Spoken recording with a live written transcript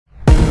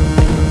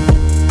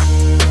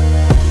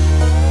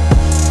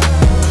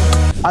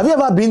Have you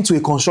ever been to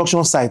a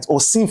construction site or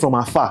seen from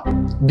afar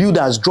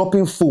builders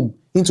dropping foam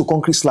into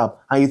concrete slab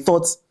and you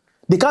thought,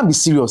 they can't be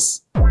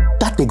serious?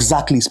 That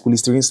exactly is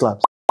polystyrene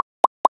slabs.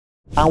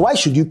 And why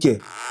should you care?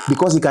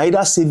 Because it can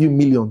either save you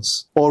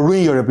millions or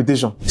ruin your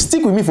reputation.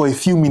 Stick with me for a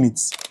few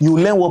minutes. You'll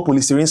learn what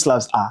polystyrene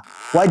slabs are,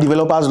 why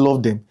developers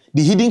love them,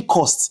 the hidden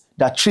costs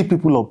that trip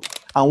people up,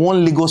 and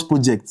one Lagos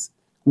project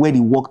where they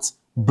worked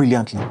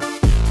brilliantly.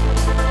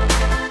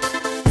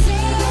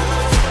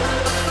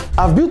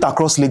 I've built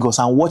across Lagos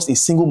and watched a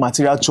single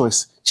material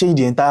choice change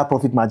the entire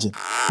profit margin.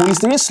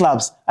 Polystyrene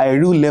slabs are a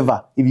real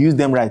lever if you use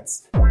them right.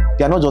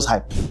 They are not just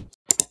hype.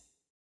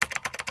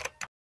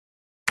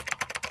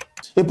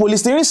 A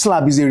polystyrene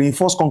slab is a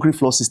reinforced concrete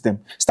floor system.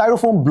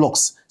 Styrofoam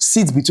blocks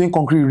sit between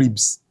concrete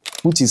ribs,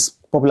 which is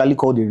popularly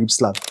called a rib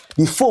slab.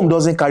 The foam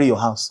doesn't carry your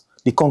house,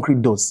 the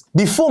concrete does.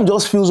 The foam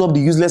just fills up the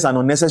useless and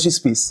unnecessary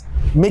space,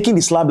 making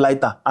the slab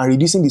lighter and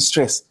reducing the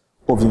stress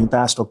of the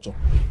entire structure.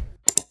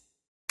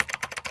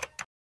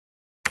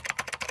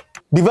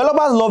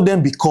 Developers love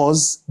them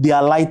because they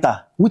are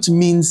lighter, which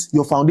means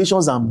your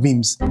foundations and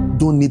beams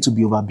don't need to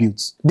be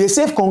overbuilt. They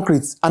save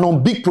concrete, and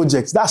on big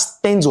projects, that's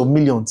tens of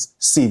millions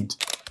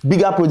saved.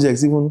 Bigger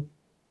projects, even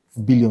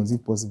billions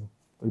if possible.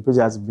 But the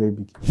project has to be very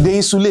big. They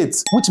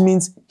insulate, which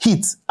means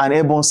heat and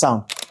airborne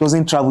sound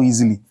doesn't travel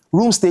easily.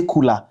 Rooms stay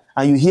cooler,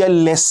 and you hear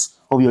less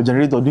of your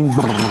generator doing.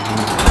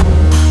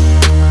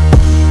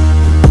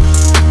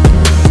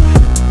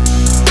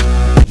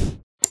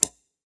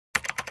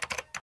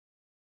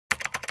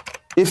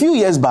 A few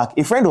years back,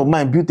 a friend of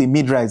mine built a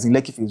mid-rise in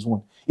Lekki phase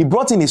 1. He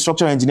brought in a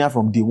structural engineer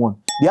from day one.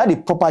 They had a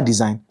proper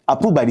design,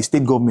 approved by the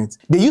state government.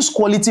 They used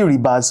quality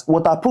rebars,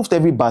 waterproofed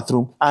every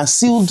bathroom, and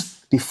sealed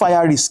the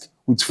fire risk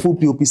with full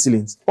POP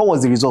ceilings. What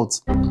was the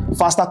result?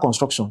 Faster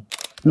construction,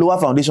 lower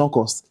foundation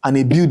cost, and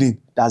a building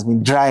that has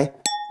been dry,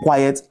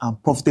 quiet,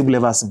 and profitable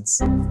ever since.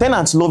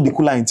 Tenants love the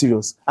cooler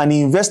interiors, and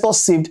the investors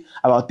saved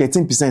about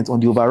 13% on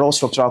the overall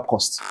structural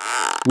cost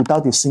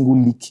without a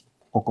single leak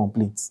or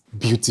complaint.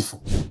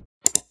 Beautiful.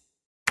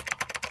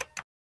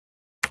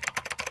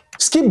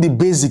 Skip the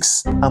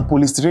basics and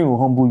polystyrene will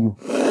humble you.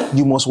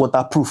 You must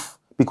waterproof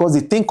because the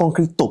thin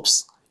concrete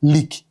tops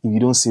leak if you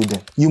don't seal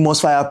them. You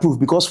must fireproof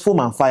because foam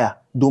and fire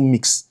don't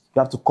mix.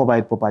 You have to cover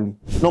it properly.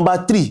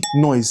 Number 3,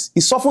 noise.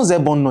 It softens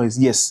airborne noise,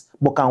 yes,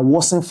 but can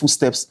worsen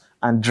footsteps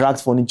and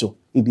dragged furniture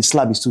if the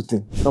slab is too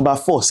thin. Number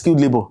 4, skilled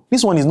labor.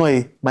 This one is not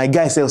a my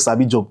guy sells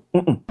sabi job.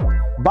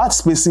 Bad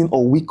spacing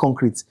or weak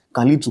concrete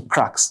can lead to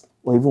cracks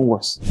or even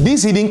worse.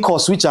 These hidden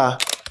costs, which are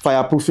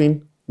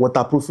fireproofing,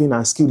 waterproofing,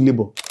 and skilled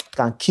labor,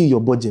 can kill your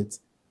budget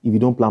if you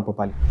don't plan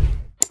properly.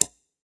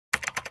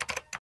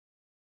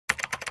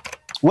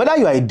 Whether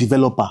you are a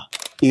developer,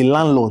 a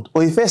landlord,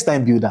 or a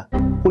first-time builder,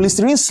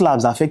 polystyrene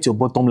slabs affect your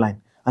bottom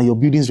line and your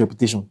building's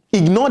reputation.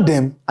 Ignore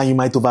them and you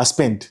might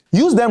overspend.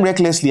 Use them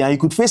recklessly and you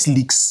could face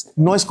leaks,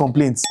 noise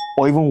complaints,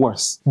 or even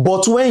worse.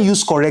 But when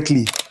used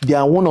correctly, they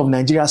are one of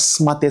Nigeria's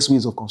smartest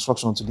ways of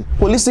construction today.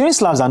 Polystyrene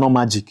slabs are not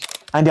magic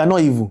and they are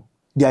not evil.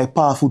 They are a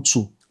powerful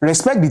tool.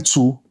 Respect the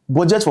tool,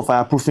 budget for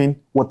fireproofing,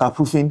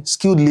 waterproofing,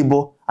 skilled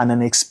labor, and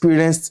an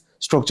experienced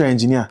structural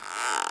engineer,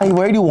 and you've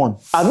already won.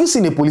 Have you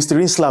seen a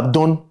polystyrene slab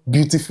done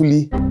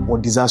beautifully or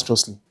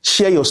disastrously?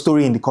 Share your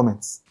story in the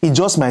comments. It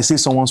just might save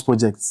someone's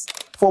project.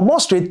 For more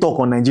straight talk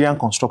on Nigerian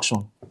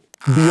construction,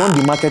 beyond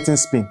the marketing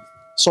spin,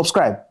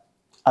 subscribe.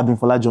 I've been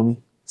Folajomi.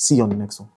 See you on the next one.